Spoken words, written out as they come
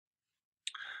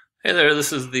Hey there,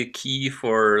 this is the key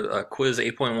for quiz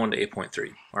 8.1 to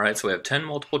 8.3. All right, so we have 10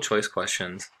 multiple choice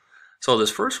questions. So this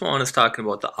first one is talking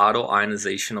about the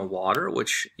autoionization of water,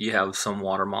 which you have some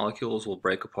water molecules will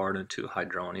break apart into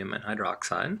hydronium and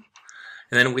hydroxide. And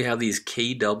then we have these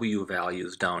Kw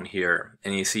values down here,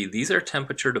 and you see these are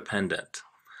temperature dependent.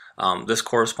 This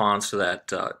corresponds to that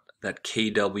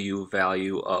Kw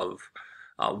value of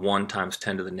 1 times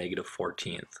 10 to the negative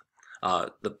 14th.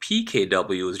 The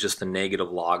pKw is just the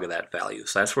negative log of that value.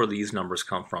 So that's where these numbers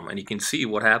come from. And you can see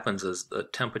what happens as the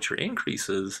temperature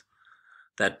increases,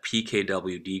 that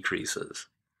pKw decreases.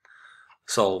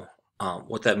 So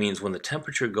what that means when the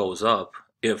temperature goes up,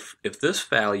 if this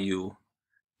value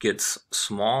gets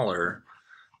smaller,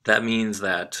 that means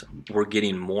that we're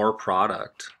getting more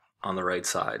product on the right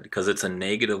side because it's a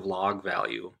negative log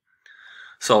value.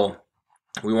 So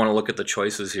we want to look at the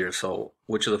choices here. So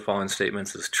which of the following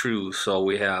statements is true? So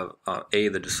we have A,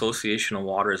 the dissociation of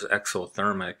water is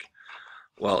exothermic.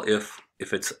 Well, if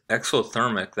it's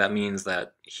exothermic, that means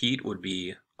that heat would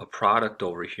be a product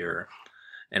over here.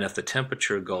 And if the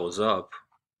temperature goes up,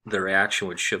 the reaction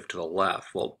would shift to the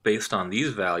left. Well, based on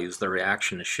these values, the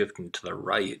reaction is shifting to the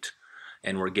right,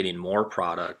 and we're getting more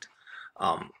product.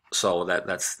 So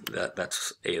that's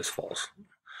A is false.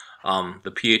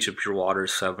 The pH of pure water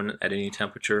is 7 at any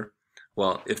temperature.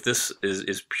 Well, if this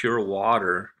is pure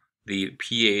water, the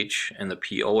pH and the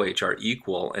pOH are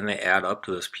equal, and they add up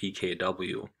to this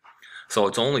pKw. So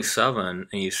it's only 7,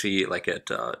 and you see like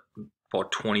at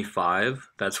about 25,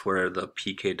 that's where the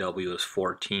pKw is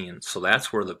 14. So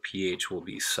that's where the pH will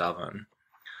be 7.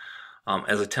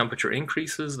 As the temperature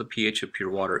increases, the pH of pure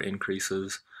water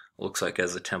increases. It looks like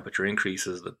as the temperature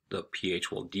increases, the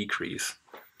pH will decrease.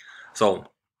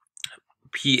 So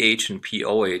pH and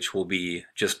pOH will be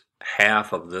just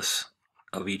half of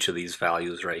each of these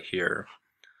values right here.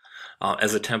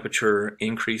 As the temperature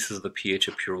increases, the pH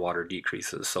of pure water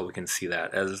decreases. So we can see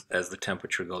that as the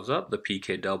temperature goes up, the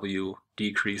pKw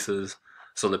decreases.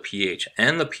 So the pH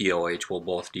and the pOH will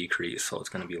both decrease. So it's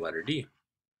going to be letter D.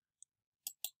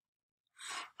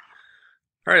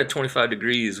 All right, at 25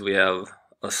 degrees, we have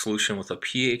a solution with a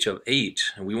pH of 8,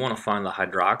 and we want to find the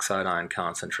hydroxide ion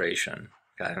concentration.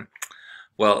 Okay.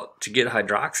 Well, to get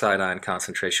hydroxide ion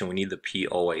concentration, we need the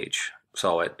pOH.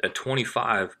 So at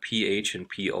 25, pH and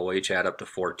pOH add up to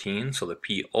 14, so the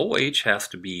pOH has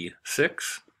to be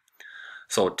 6.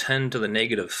 So 10 to the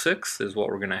negative 6 is what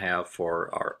we're going to have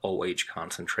for our OH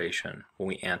concentration when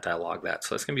we anti-log that.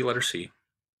 So that's going to be letter C.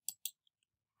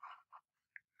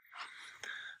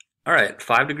 All right,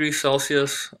 5 degrees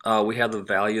Celsius, we have the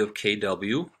value of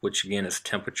Kw, which again is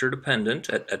temperature dependent.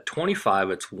 At 25,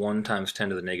 it's 1 times 10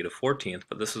 to the negative 14th,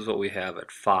 but this is what we have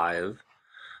at 5.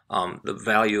 The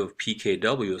value of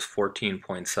pKw is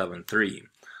 14.73.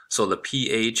 So the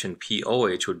pH and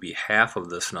pOH would be half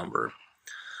of this number.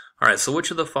 All right, so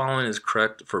which of the following is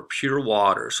correct for pure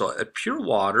water? So at pure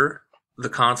water, the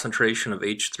concentration of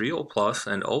H3O plus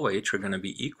and OH are going to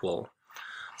be equal.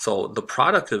 So the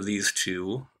product of these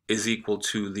two is equal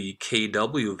to the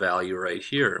Kw value right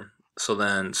here. So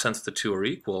then, since the two are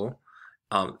equal,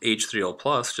 H3O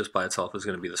plus just by itself is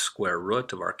going to be the square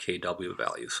root of our Kw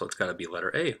value. So it's got to be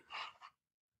letter A.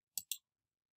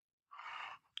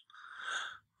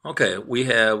 Okay, we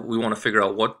want to figure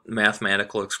out what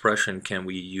mathematical expression can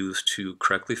we use to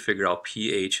correctly figure out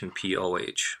pH and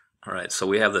pOH. All right, so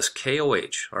we have this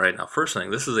KOH. All right, now first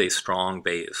thing, this is a strong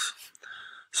base.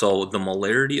 So the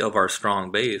molarity of our strong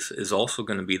base is also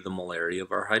going to be the molarity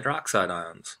of our hydroxide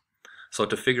ions. So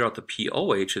to figure out the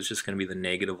pOH, it's just going to be the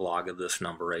negative log of this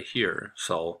number right here.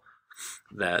 So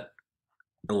that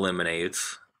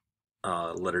eliminates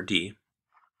letter D.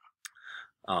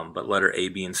 But letter A,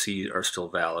 B, and C are still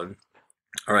valid.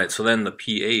 All right, so then the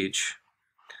pH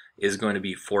is going to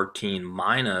be 14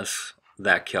 minus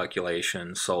that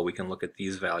calculation, so we can look at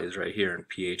these values right here, and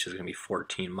pH is going to be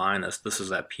 14 minus, this is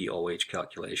that pOH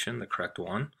calculation, the correct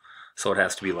one, so it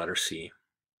has to be letter C.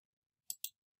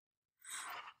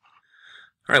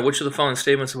 All right, which of the following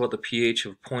statements about the pH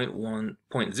of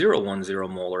 0.010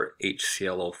 molar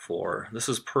HClO4? This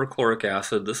is perchloric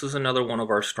acid. This is another one of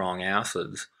our strong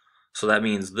acids. So that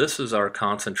means this is our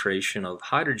concentration of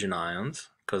hydrogen ions,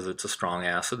 because it's a strong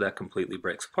acid that completely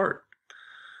breaks apart.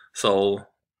 So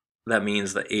that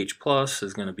means the H plus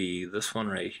is going to be this one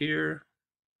right here.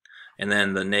 And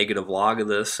then the negative log of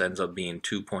this ends up being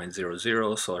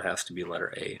 2.00, so it has to be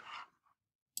letter A.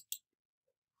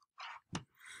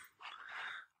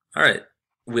 All right,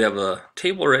 we have a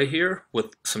table right here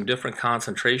with some different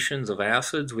concentrations of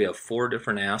acids. We have 4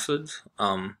 different acids.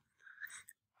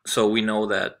 So we know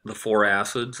that the 4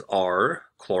 acids are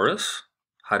chlorous,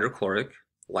 hydrochloric,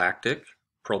 lactic,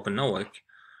 propanoic.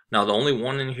 Now the only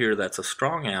one in here that's a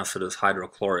strong acid is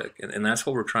hydrochloric, and that's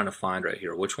what we're trying to find right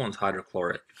here. Which one's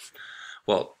hydrochloric?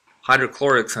 Well,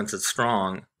 hydrochloric, since it's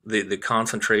strong, the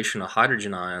concentration of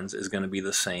hydrogen ions is going to be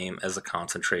the same as the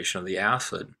concentration of the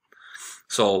acid.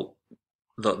 So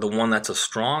the one that's a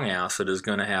strong acid is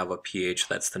going to have a pH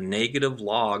that's the negative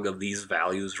log of these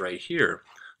values right here.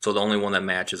 So the only one that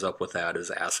matches up with that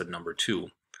is acid number 2.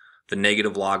 The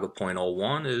negative log of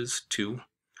 0.01 is 2.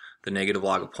 The negative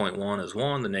log of 0.1 is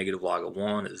 1. The negative log of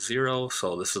 1 is 0.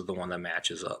 So this is the one that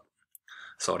matches up.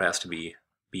 So it has to be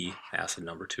B, acid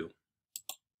number 2.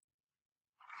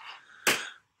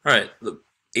 Alright, the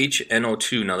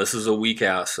HNO2, now this is a weak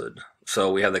acid.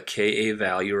 So we have the Ka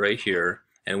value right here,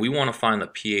 and we want to find the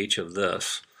pH of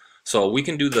this. So we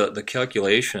can do the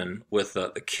calculation with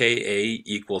the Ka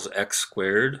equals x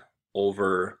squared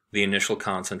over the initial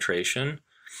concentration.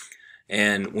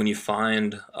 And when you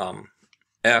find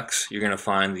x, you're going to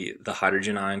find the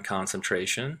hydrogen ion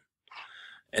concentration.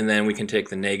 And then we can take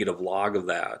the negative log of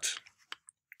that.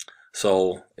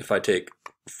 So if I take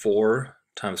 4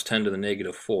 times 10 to the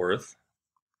negative 4th,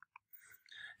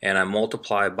 and I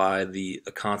multiply by the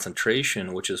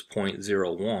concentration, which is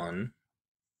 0.01,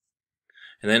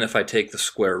 and then if I take the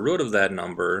square root of that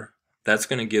number, that's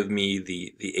going to give me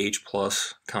the H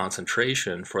plus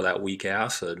concentration for that weak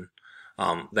acid.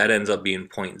 That ends up being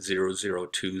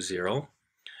 0.0020.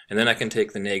 And then I can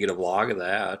take the negative log of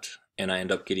that, and I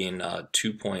end up getting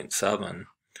 2.7.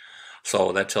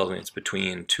 So that tells me it's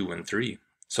between 2 and 3.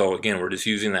 So again, we're just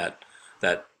using that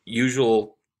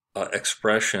usual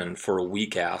expression for a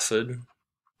weak acid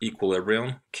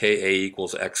equilibrium. Ka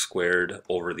equals x squared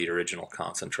over the original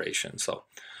concentration. So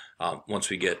once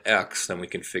we get x, then we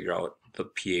can figure out the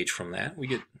pH from that. We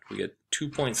get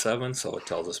 2.7, so it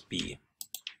tells us B.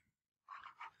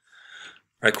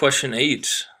 All right, question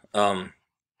 8.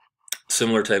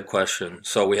 Similar type question.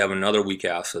 So we have another weak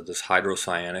acid, this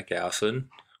hydrocyanic acid.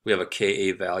 We have a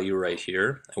Ka value right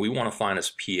here, and we want to find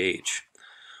its pH.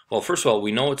 Well, first of all,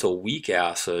 we know it's a weak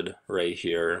acid right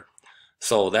here,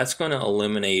 so that's going to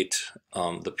eliminate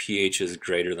the pH is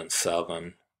greater than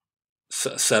 7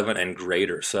 and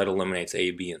greater, so that eliminates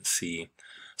A, B, and C.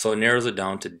 So it narrows it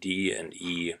down to D and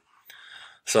E.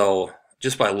 So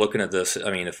just by looking at this,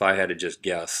 I mean, if I had to just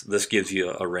guess, this gives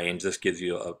you a range, this gives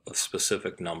you a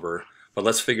specific number, but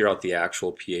let's figure out the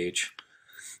actual pH.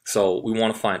 So we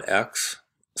want to find X,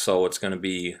 so it's going to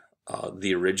be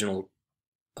the original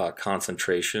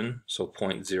concentration, so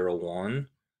 0.01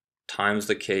 times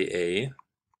the Ka,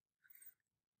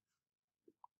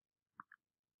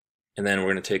 and then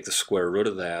we're going to take the square root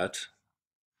of that,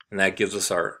 and that gives us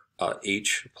our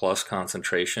H plus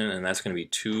concentration, and that's going to be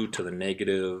 2 to the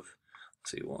negative,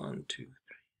 let's see,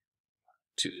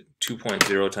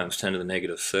 2.0 times 10 to the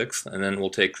negative 6th, and then we'll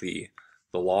take the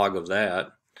log of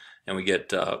that, and we get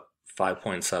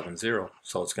 5.70,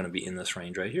 so it's going to be in this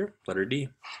range right here, letter D.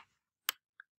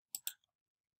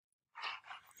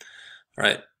 All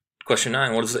right, question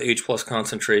 9, what is the H plus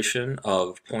concentration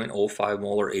of 0.05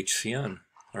 molar HCN?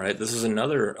 All right, this is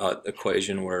another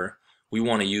equation where we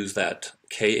want to use that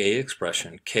Ka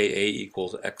expression. Ka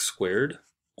equals x squared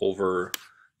over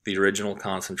the original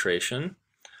concentration,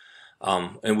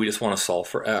 and we just want to solve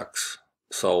for x.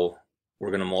 So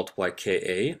we're going to multiply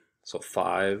Ka, so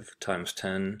 5 times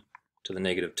 10 to the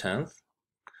negative 10th.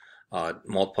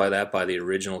 Multiply that by the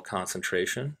original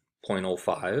concentration,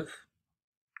 0.05.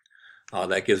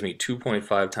 That gives me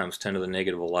 2.5 times 10 to the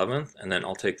negative 11th, and then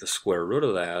I'll take the square root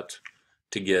of that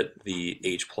to get the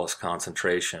H plus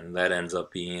concentration. That ends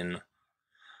up being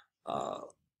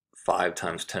 5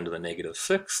 times 10 to the negative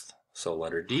 6th, so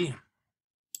letter D.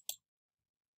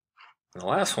 And the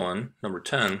last one, number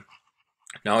 10,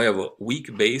 now we have a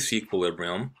weak base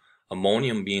equilibrium,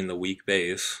 ammonium being the weak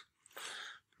base.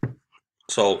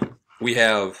 So we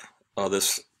have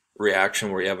this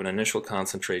reaction where you have an initial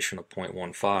concentration of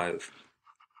 0.15.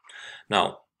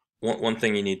 Now, one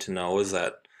thing you need to know is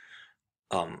that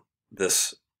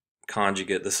this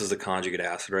is the conjugate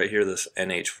acid right here, this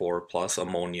NH4 plus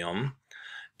ammonium,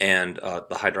 and the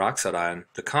hydroxide ion,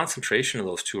 the concentration of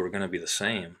those two are going to be the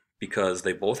same because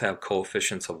they both have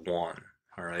coefficients of 1.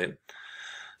 All right.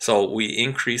 So we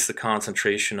increase the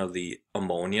concentration of the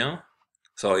ammonia,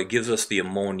 so it gives us the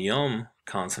ammonium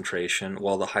concentration,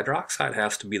 while the hydroxide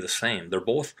has to be the same. They're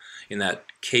both in that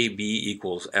Kb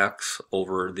equals x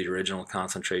over the original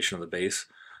concentration of the base.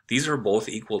 These are both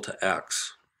equal to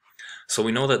x. So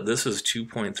we know that this is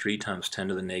 2.3 times 10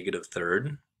 to the negative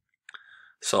 3rd.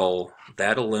 So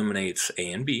that eliminates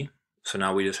A and B. So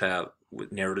now we just have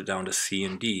narrowed it down to C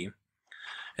and D.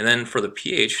 And then for the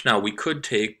pH, now we could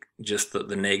take just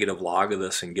the negative log of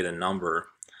this and get a number.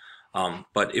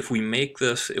 But if we make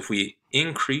this, if we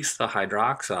increase the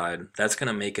hydroxide, that's going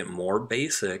to make it more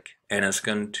basic, and it's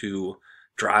going to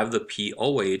drive the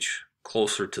pOH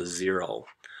closer to 0.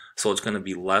 So it's going to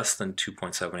be less than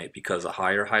 2.78 because a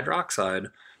higher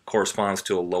hydroxide corresponds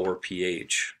to a lower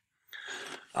pH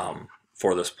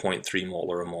for this 0.3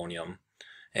 molar ammonium.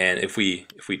 And if we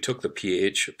took the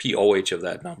pOH of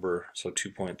that number, so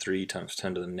 2.3 times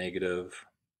 10 to the negative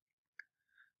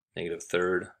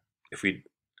third, if we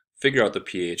figure out the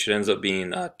pH, it ends up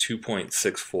being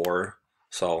 2.64,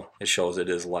 so it shows it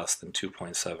is less than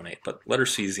 2.78, but letter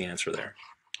C is the answer there.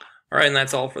 All right, and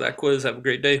that's all for that quiz. Have a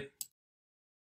great day.